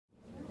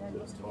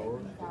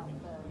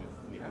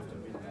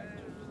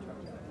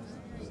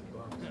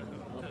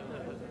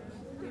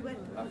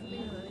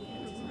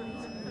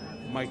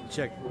Mic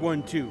check,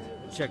 1, 2,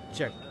 check,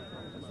 check.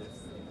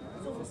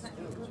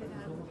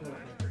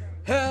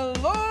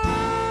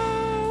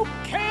 Hello,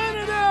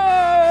 Canada!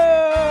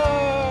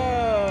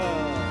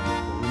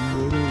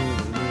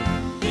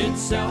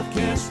 It's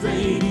Southcast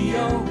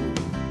Radio.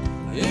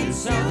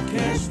 It's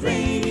Southcast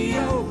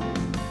Radio.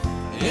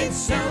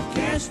 It's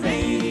Southcast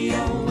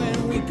Radio,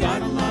 and we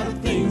got a lot of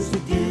things to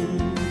do.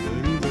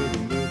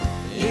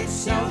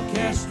 It's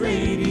Southcast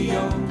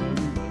Radio.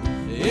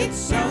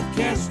 It's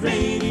Southcast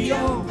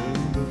Radio.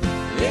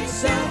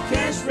 It's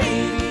Southcast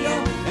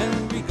Radio,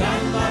 and we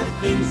got a lot of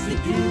things to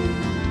do.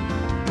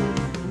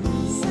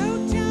 So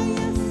tell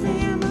your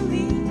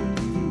family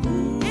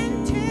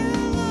and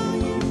tell all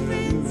your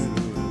friends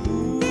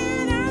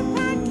that our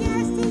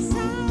podcast is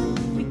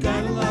on. We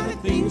got a lot of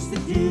things to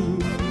do.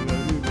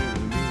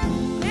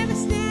 Grab a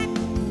snack,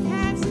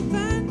 have some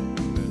fun,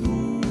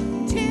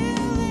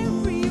 tell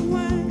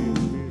everyone.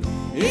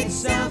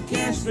 It's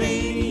Southcast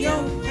Radio,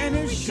 and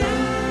it's sure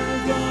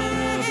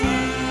gonna be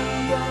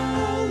a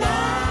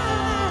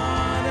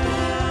lot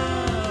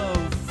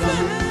of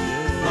fun.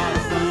 Lot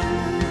of fun.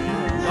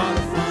 Lot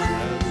of fun.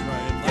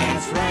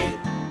 That's right.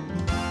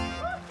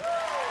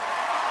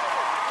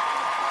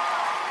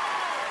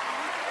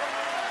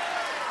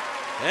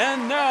 And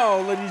now,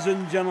 ladies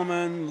and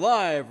gentlemen,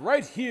 live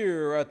right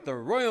here at the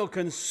Royal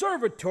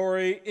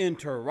Conservatory in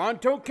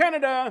Toronto,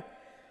 Canada,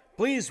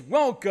 please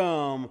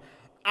welcome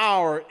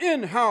our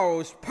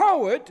in-house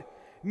poet,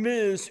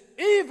 Miss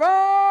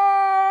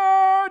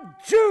Eva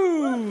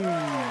June.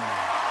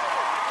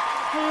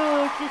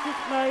 Hello, this is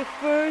my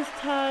first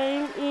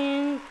time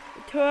in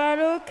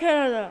Toronto,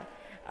 Canada.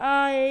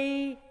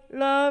 I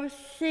love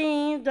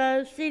seeing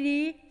the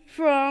city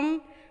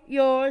from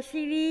your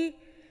city,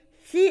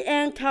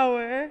 CN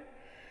Tower,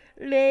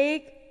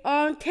 Lake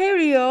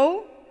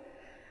Ontario.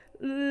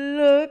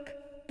 Look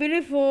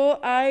beautiful.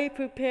 I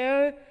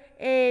prepare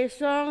a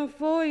song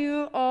for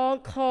you all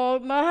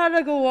called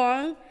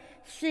Mahadagawan,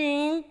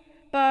 sing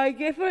by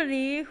Jeffrey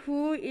Lee,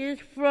 who is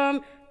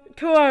from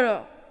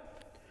Toronto.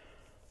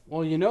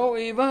 Well, you know,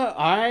 Eva,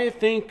 I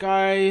think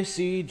I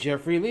see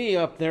Jeffrey Lee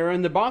up there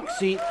in the box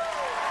seat.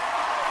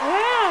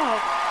 Wow!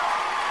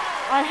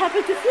 I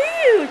happen to see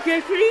you,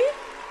 Jeffrey.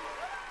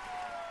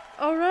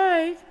 All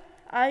right,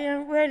 I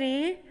am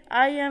ready.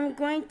 I am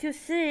going to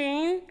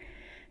sing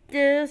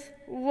this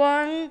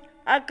one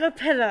a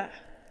cappella.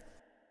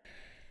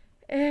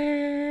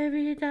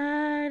 Every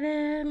night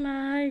in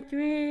my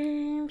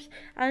dreams,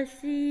 I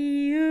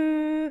see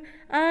you,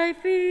 I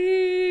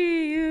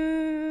feel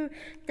you.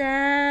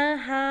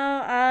 That's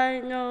how I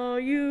know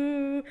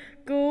you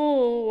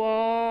go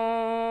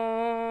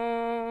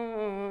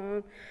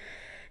on.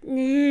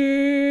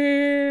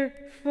 Near,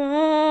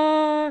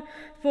 far,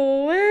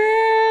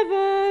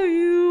 forever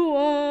you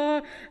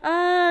are.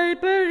 I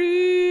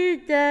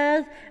believe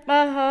that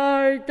my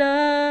heart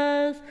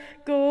does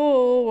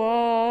go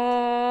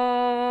on.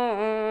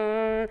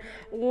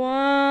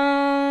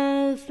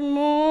 Once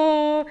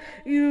more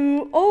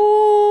you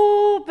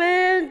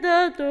open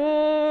the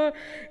door,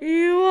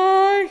 you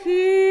are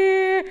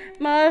here,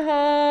 my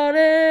heart,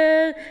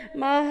 and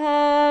my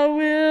heart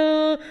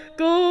will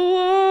go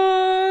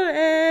on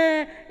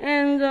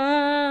and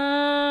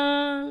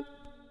on.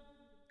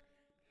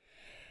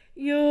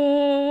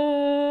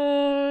 You're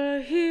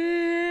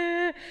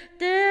here,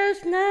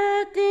 there's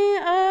nothing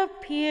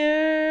up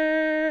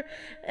here,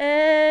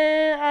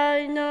 and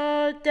I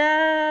know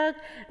that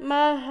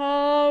my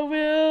heart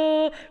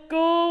will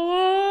go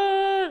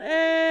on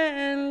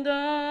and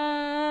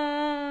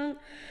on.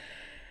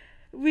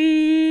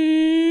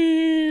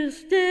 We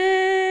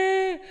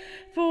stay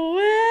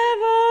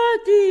forever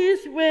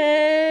this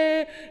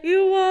way.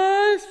 You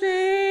are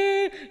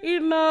safe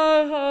in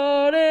my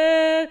heart,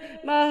 and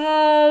my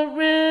heart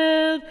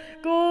will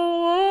go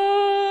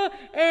on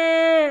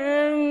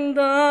and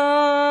on.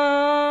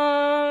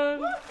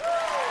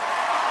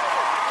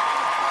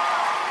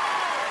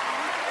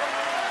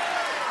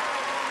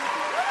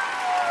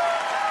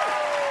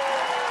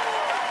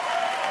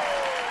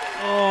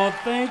 Oh,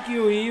 thank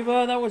you,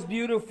 Eva. That was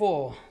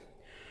beautiful.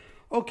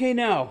 Okay,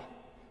 now,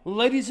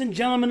 ladies and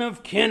gentlemen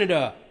of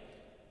Canada,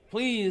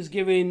 please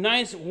give a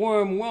nice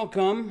warm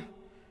welcome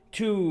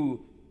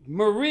to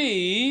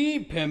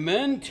Marie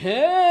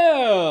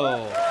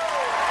Pimentel.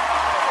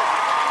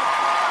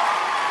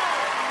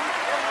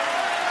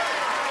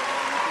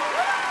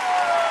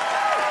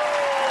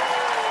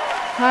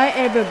 Hi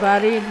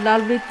everybody,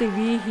 lovely to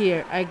be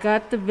here. I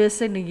got to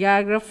visit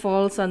Niagara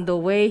Falls on the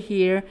way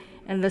here,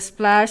 and the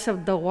splash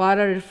of the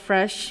water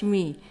refreshed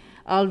me.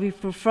 I'll be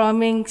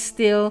performing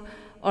Still,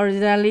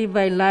 originally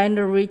by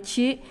Lionel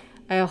Richie.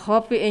 I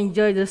hope you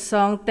enjoy the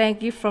song.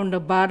 Thank you from the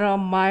bottom of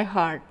my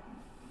heart.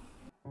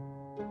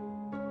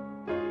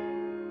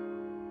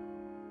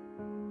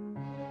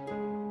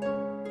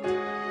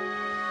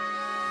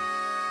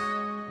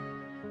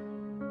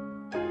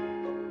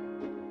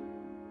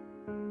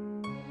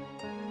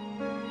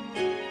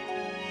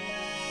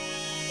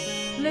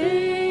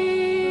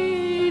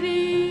 lady.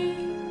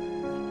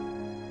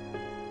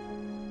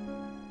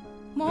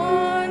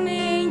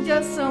 Morning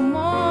just a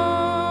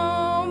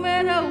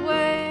moment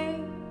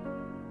away,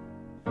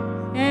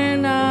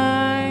 and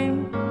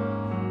I'm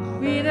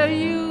with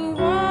you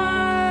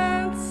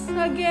once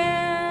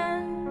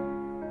again.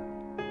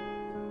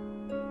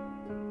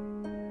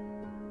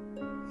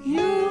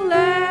 You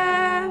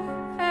laugh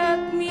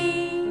at me.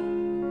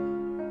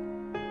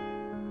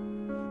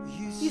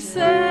 You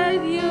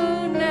said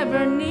you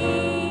never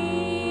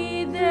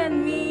needed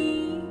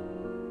me.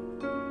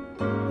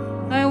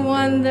 I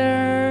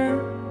wonder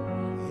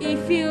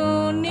if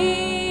you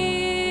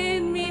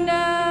need me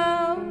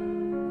now.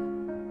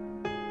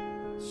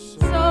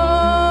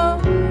 So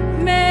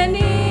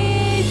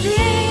many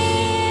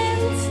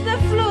dreams that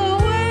flew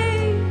away.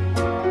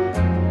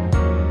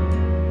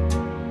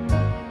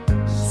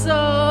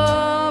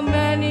 So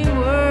many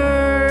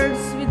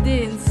words we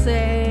didn't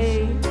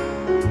say.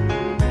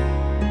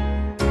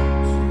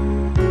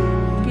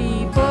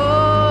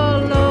 People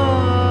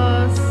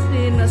lost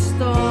in a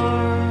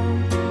storm.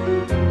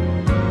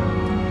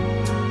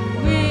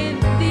 Where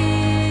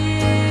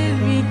did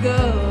we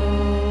go?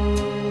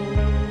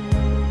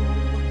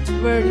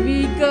 Where'd we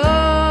go?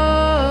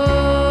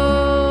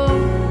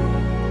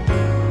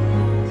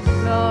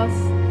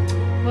 Lost,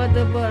 what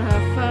about I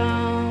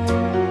found?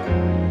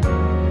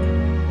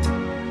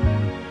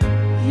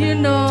 You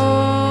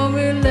know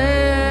we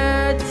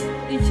let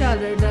each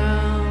other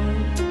down,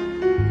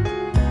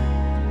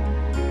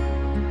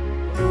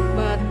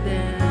 but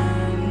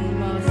then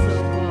most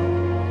of all,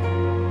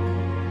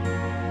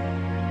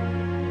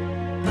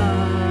 I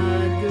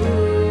do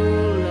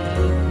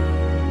love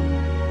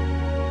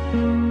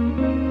you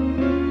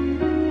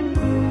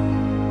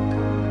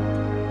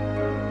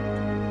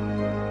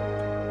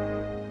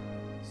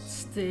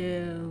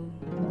still.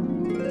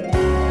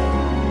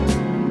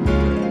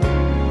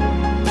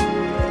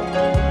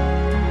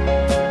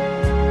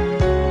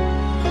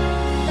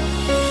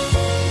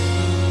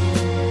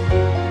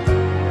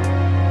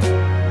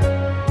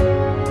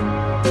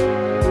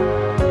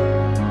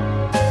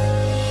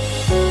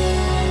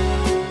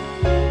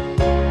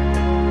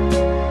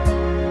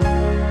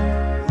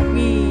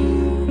 We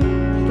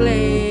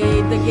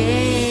played the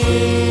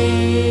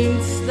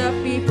games that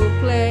people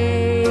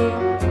play.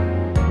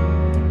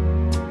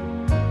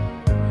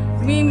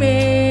 We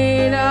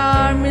made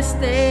our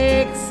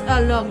mistakes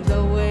along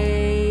the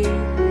way.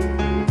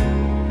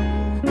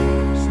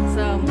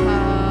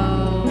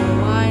 Somehow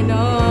I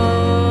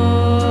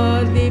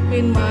know deep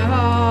in my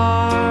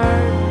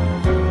heart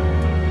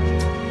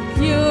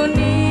you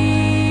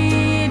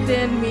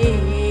needed me.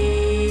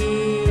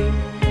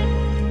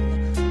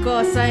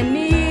 'Cause I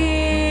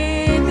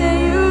needed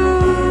you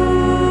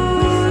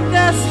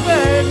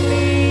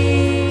desperately.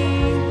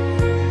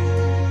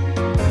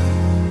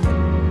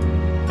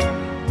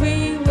 We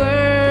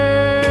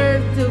were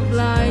too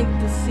blind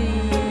to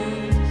see,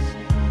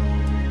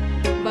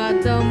 but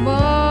the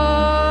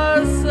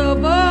most of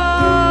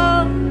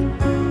all,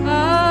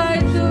 I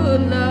do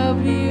love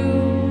you.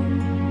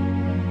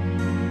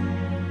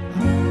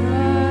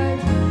 I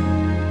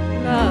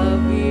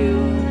love you.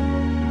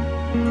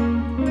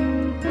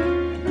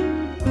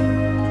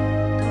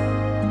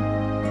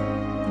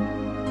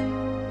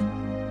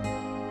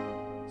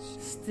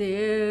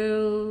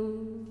 Still.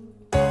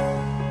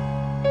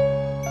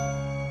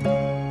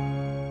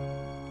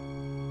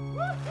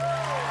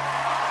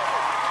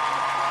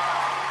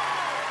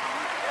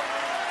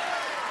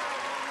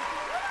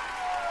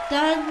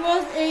 That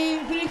was a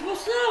beautiful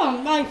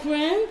song, my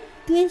friend.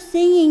 Good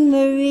singing,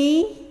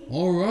 Marie.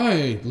 All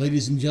right,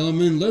 ladies and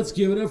gentlemen, let's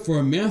give it up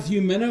for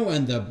Matthew Minnow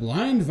and the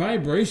Blind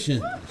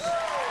Vibrations.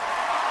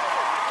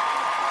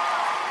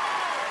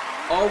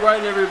 All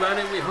right,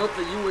 everybody, we hope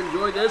that you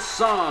enjoyed this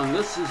song.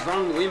 This is a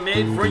song that we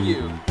made for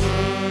you.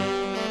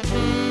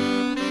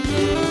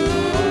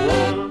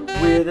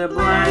 We're the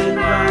Blind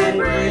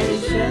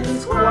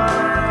Vibrations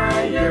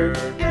Choir,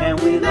 and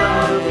we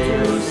love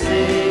to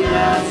sing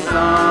a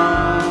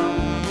song.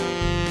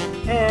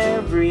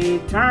 Every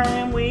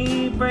time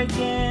we break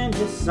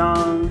into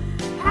song,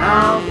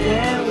 how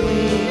can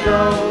we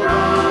go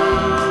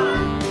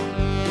wrong?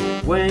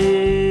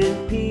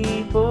 When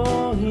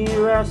people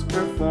hear us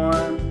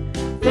perform,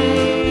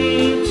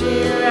 they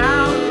cheer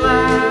out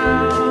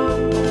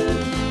loud.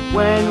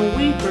 When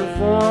we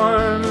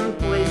perform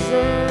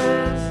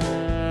places,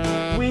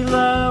 we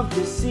love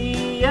to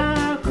see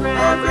a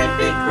crowd. A great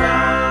big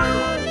crowd.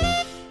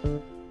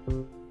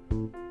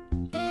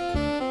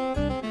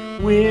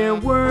 We're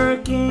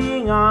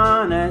working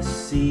on a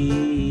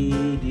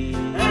CD,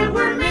 and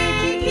we're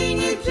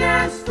making it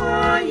just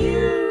for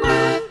you.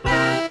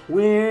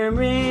 We're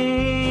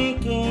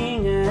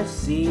making a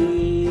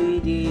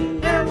CD,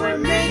 and we're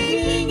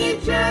making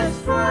it just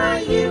for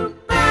you.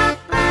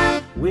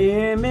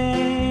 We're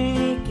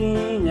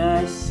making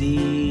a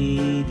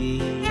CD,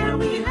 and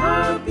we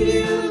hope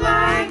you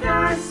like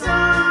our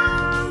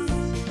songs.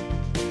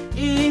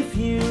 If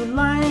you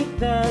like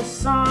the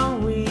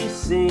song we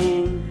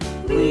sing,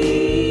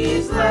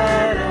 please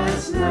let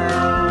us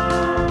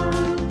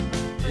know.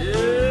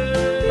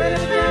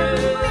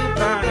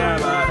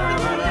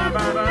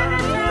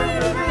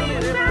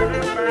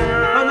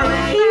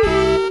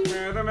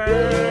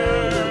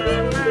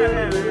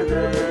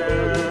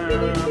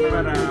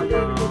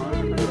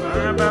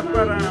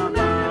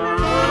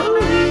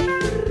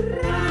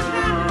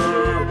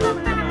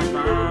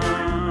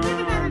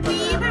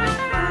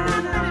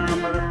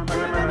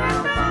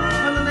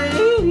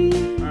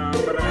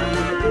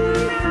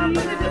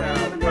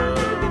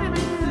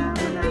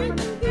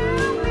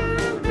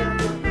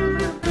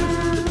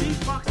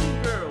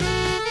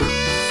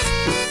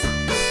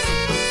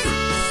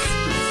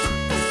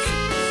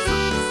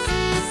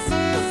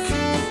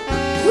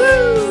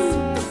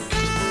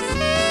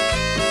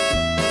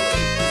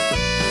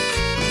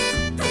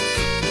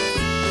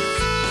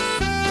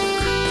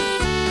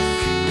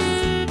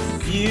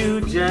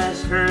 You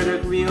just heard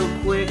a real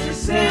quick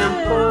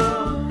sample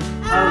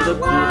of the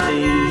cool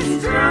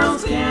things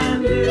girls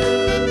can do.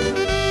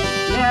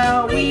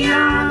 Now we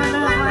are the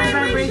High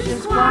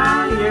Vibrations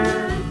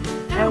Choir,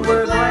 and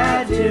we're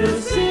glad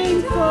to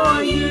sing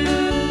for you.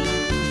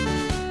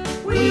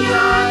 We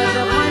are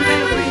the High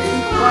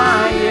Vibrations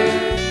Choir,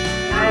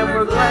 and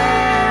we're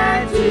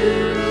glad to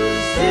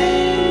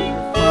sing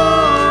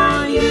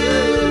for you.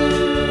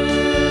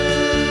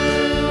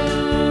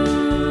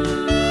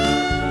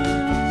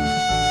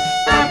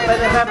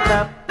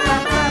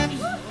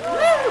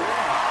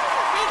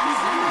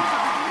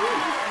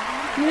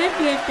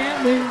 Good, that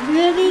was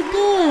really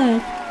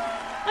good.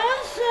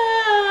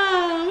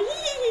 Awesome!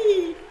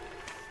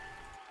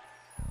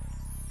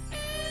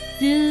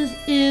 This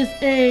is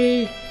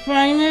a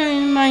final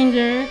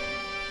reminder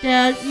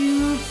that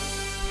you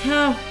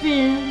have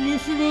been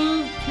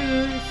listening to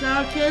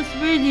Southcast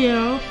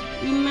Radio.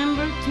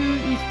 Remember to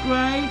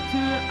subscribe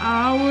to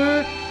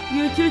our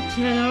YouTube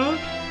channel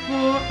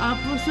for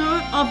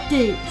episode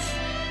updates.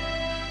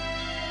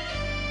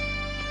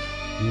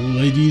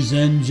 Ladies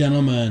and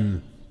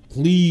gentlemen,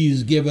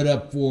 please give it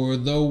up for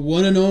the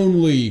one and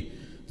only,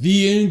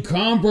 the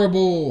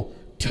incomparable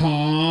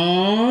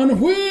Thanh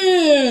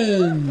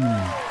Huynh.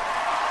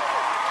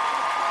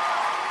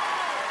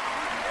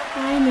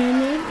 Hi, my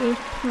name is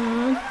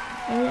Thanh,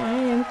 and I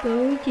am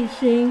going to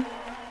sing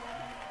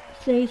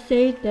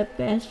Save the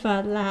Best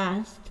for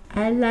Last.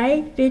 I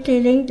like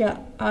visiting the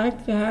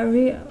Art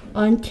Gallery,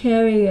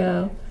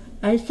 Ontario.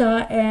 I saw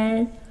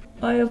an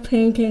oil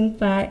painting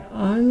by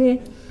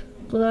Henri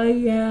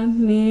Gloria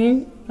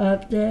Min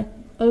of the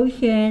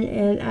ocean,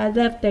 and I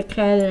love the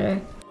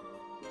color.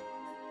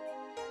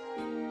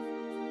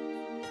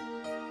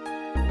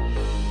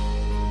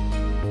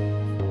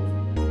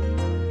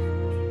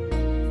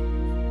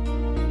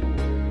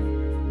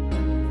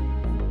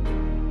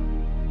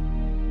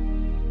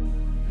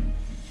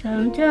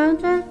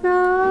 Sometimes the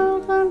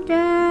snow comes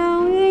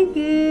down in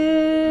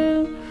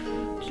June.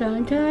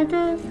 Sometimes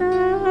the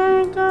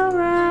sun goes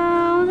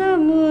round the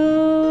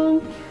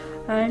moon.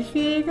 I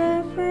see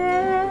the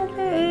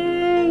pressure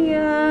in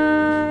your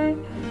eye.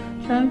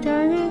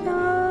 Sometimes it's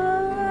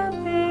all a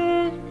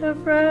big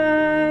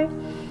surprise.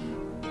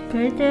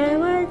 'Cause there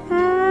was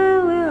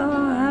time when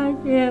all I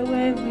did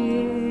was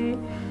be.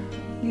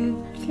 You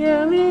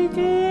tell me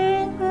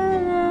this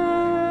was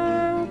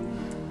love.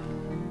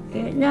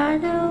 It's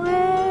not the way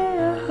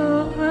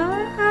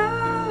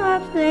I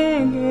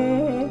planned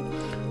it,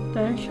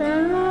 but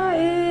somehow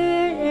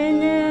it's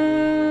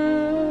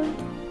enough.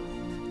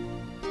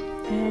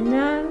 And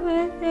not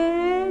with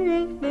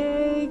anything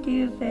made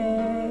you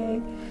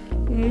fade.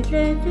 You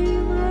said you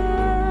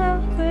were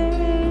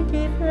afraid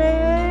to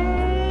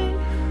play.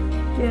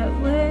 Just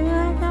when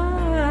I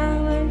thought I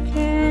was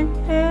can't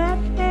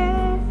have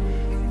it,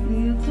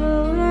 you go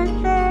and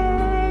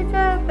say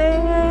the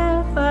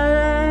best for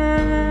life.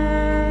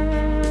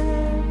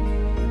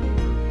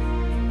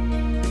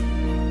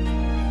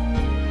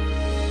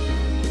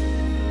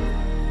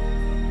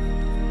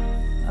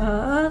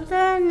 All of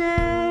the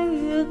night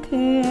you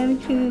came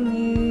to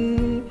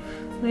me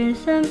when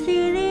some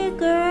silly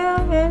girl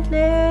has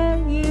let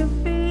you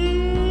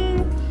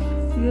free.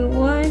 You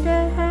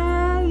wonder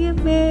how you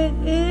make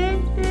it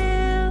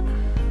feel.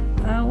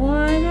 I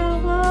wonder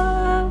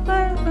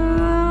what's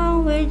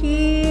wrong with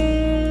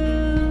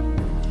you.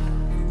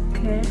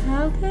 'Cause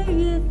how can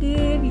you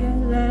give your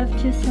love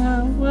to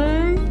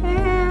someone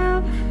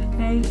else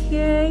and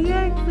share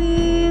your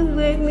dream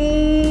with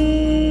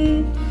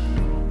me?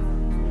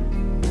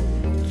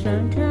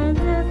 Sometimes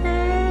the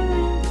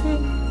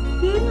thing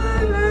you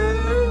are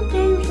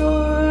looking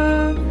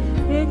for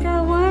is the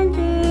one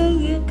thing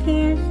you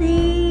can't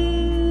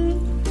see.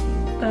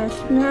 But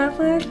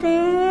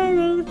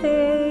notwithstanding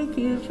face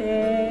to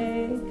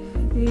face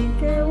is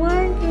the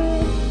one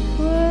thing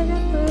for the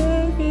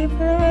crazy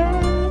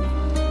place.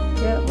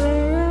 That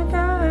when I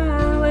thought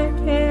I was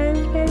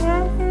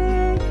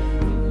transparent,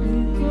 you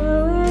go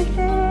and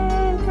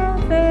say the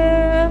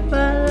best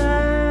for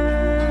life.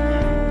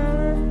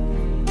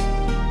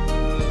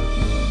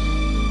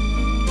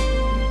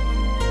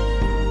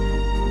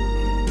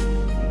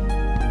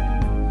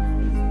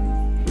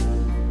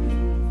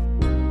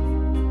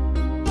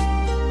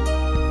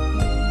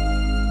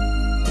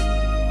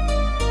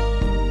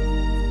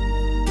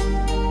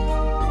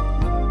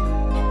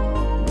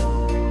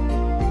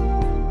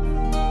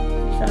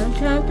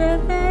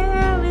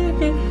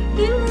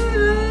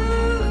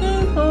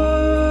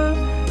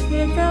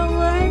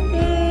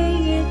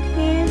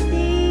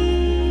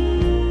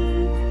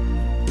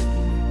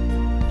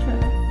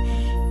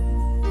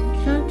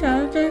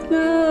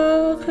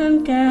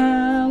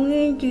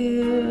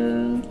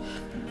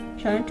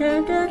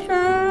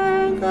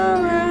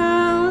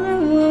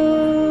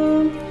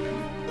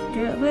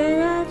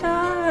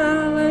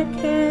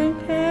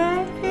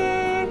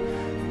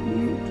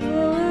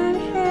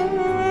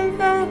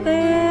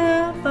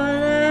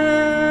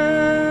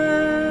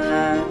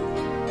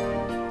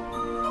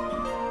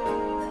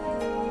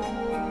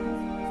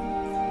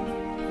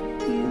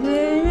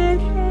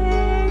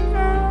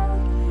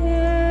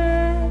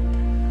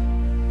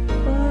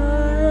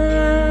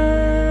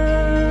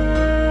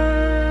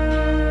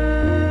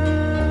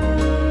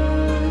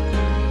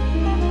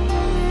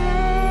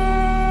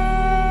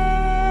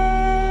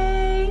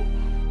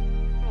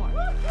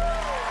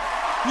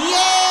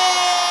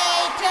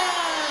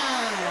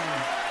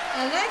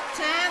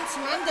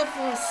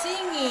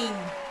 singing.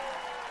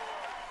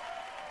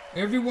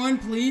 Everyone,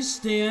 please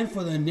stand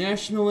for the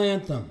national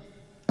anthem.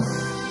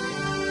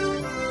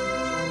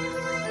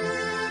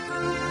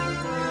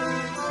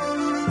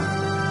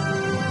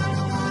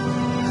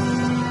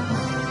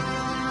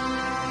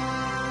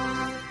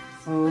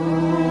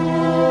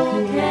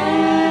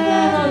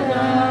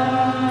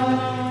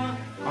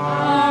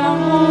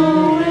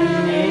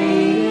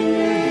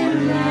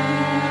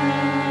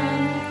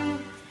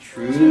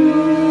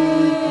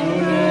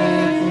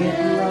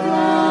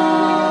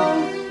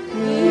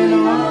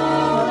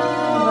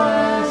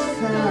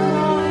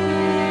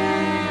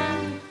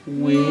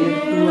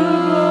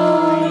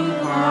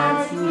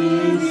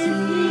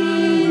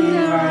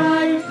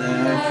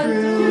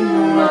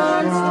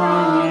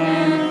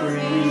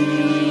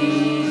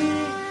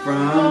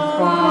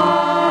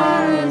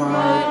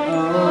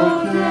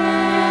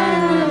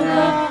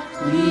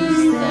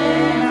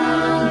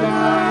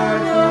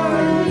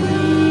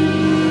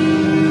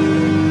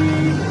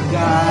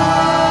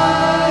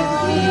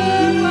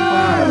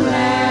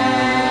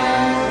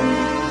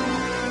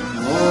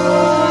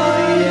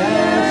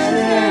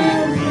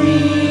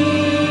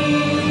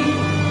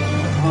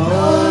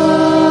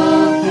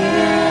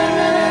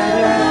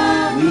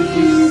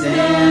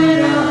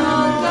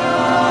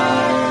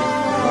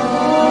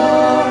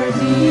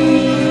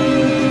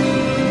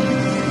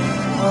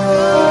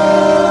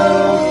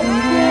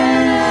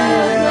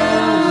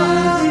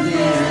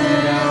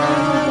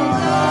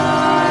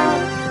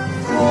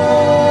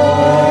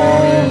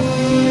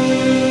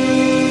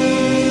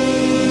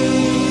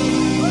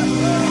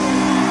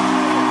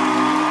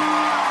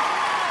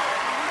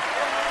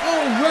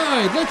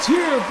 Let's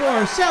hear it for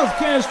our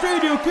Southcast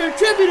Radio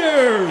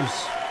contributors.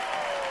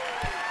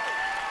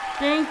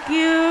 Thank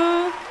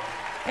you,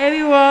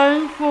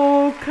 everyone,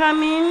 for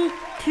coming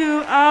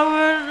to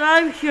our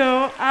live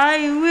show.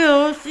 I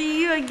will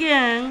see you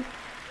again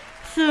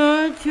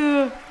soon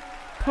to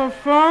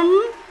perform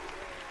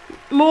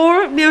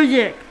more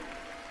music.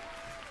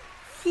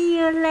 See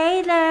you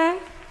later.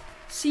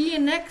 See you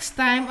next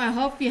time. I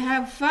hope you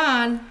have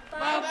fun.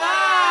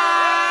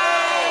 Bye-bye.